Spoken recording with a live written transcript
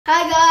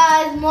Hi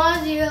guys,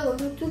 Muaz here.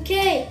 Welcome to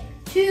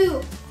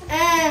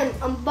K2M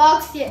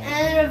Unboxing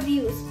and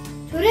Reviews.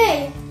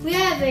 Today we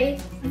have a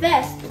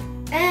vest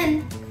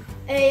and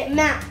a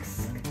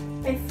mask,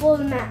 a full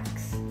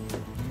mask.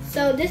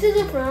 So this is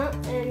the front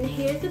and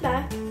here's the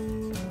back.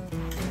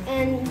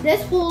 And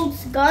this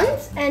holds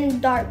guns and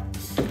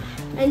darts.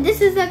 And this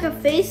is like a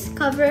face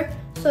cover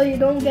so you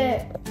don't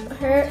get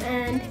hurt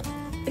and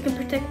it can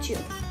protect you.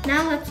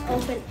 Now let's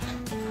open it.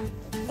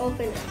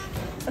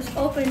 Let's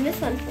open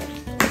this one first.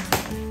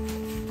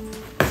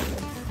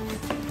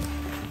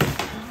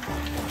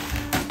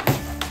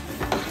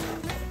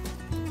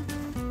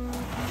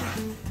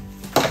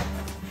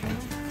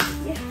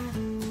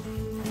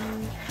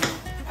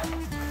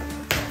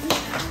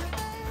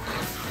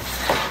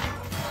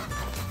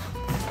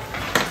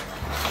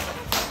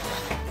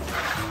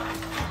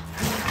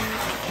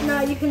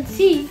 Now you can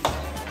see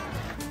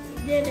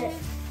we did it.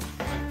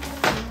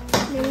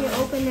 Then you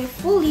open it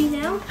fully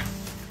now.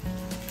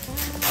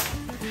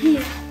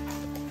 Here.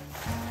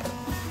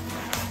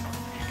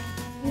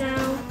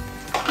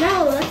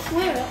 Now let's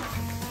wear it.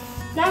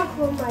 Now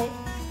for my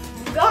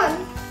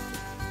gun.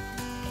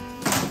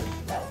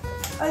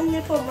 I'm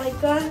gonna put my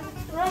gun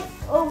right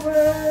over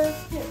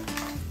here.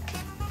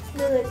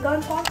 The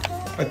gun box.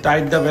 I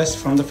tied the vest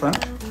from the front.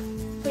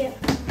 Yeah.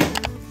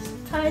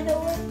 Tie the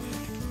one.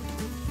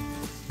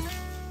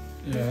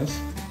 Yes.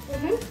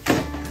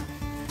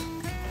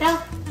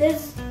 Now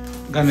this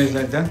Gun is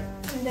like that.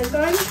 the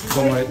gun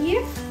right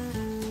here,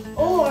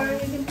 or you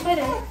can put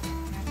it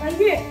right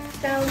here.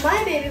 Now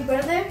my baby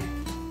brother,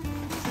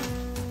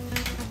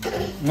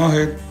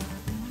 Mohid.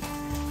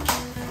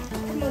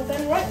 put my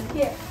gun right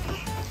here.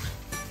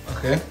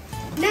 Okay.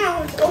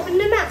 Now let's open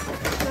the mask.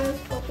 Now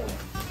let's open it.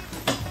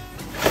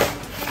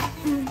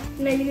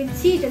 Now you can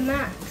see the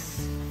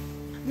mask.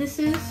 This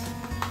is,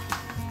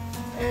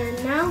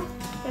 and now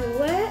I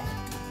wear it.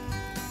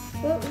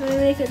 Oh, I'm gonna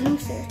make it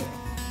looser here.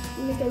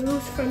 Make it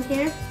loose from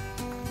here.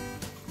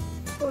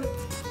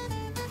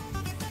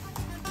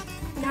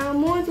 Now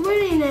Mo's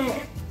wearing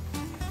it.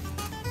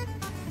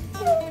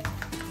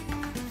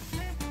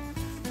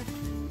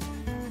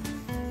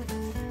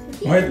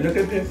 Mohid, look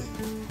at this.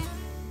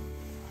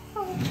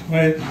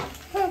 Mohid.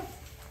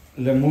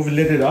 Move a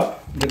little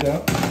up. Get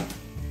up.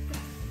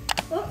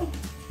 Oh.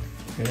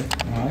 Okay,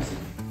 nice.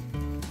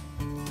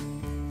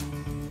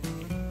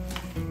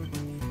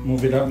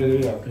 Move it up a little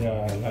bit up.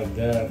 Yeah, like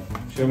that.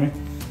 Show me.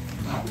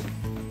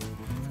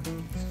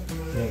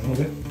 Yeah, move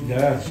it.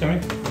 Yeah, show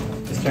me.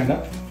 Stand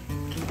up.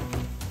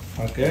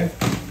 Okay.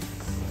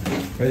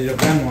 Where's your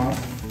pen, Mom?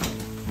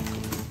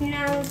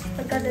 Now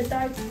I got the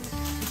darts.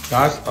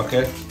 Darts,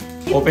 okay.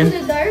 You Open.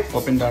 put the darts.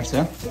 Open darts,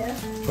 yeah? Yeah.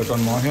 Put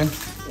on more here.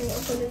 You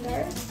open the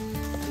darts.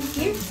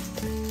 Here.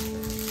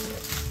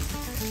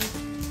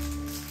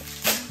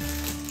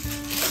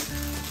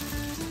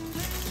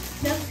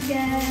 Let's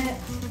get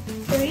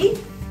 3.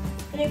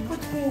 And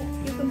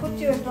you can put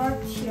your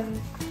darts here.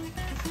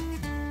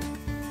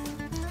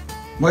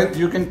 Wait,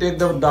 you can take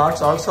the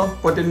darts also.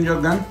 Put in your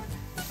gun.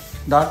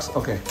 Darts,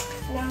 okay.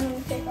 Now I'm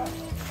going to take out.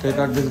 Take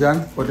out this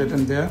gun. Put it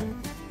in there.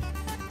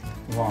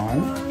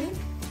 1.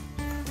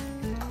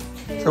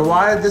 2. So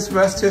why this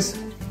vest is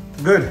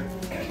good?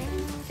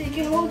 So you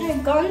can hold your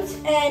guns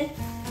and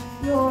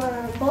your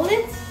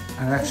bullets.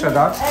 An extra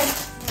dart.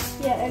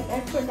 Yeah, an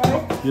extra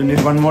dart. You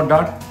need one more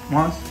dart,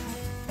 Mons?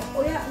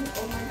 Oh yeah,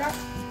 oh my god.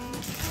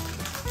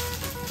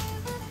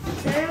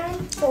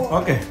 And 4.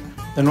 Okay.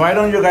 Then why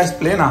don't you guys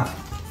play now?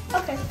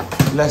 Okay.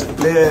 Let's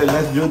play.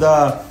 Let's do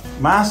the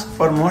mask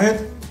for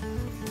Mohid.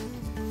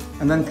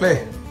 And then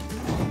play.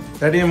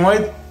 Ready,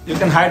 Mohid? You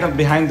can hide up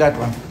behind that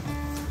one.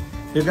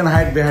 You can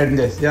hide behind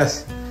this.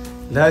 Yes.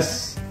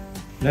 Let's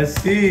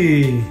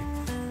see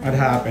what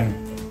happened.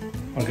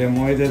 Okay,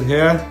 Mohid is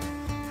here.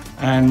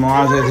 And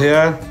Muaz is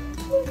here.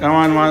 Come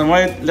on, Muaz.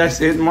 Mohid, let's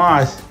eat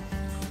Muaz.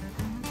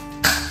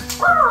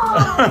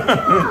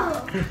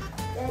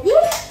 Ready?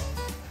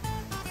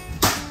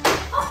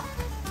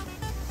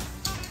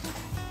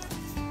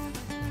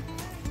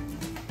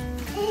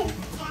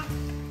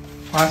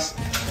 Muaz.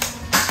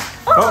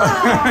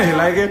 Oh, you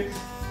like it?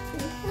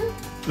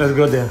 Let's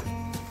go there.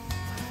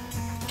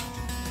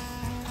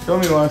 Show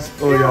me Muaz.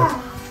 Oh,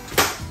 yeah.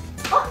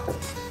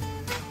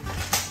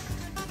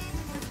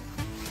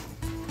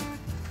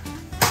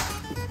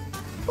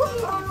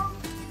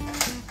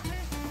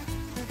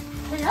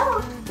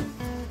 Hello.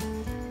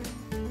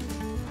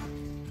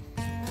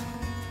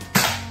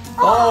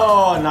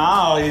 Oh,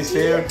 now he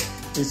saved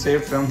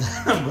from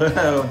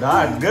the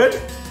dart. Good?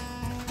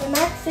 The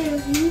mask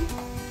saves you.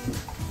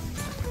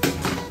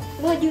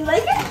 Would you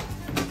like it?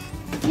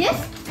 Yes?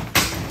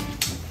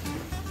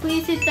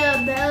 Please hit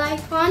the bell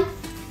icon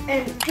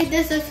and hit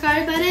the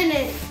subscribe button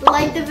and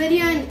like the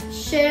video and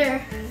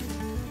share.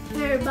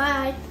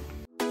 Bye.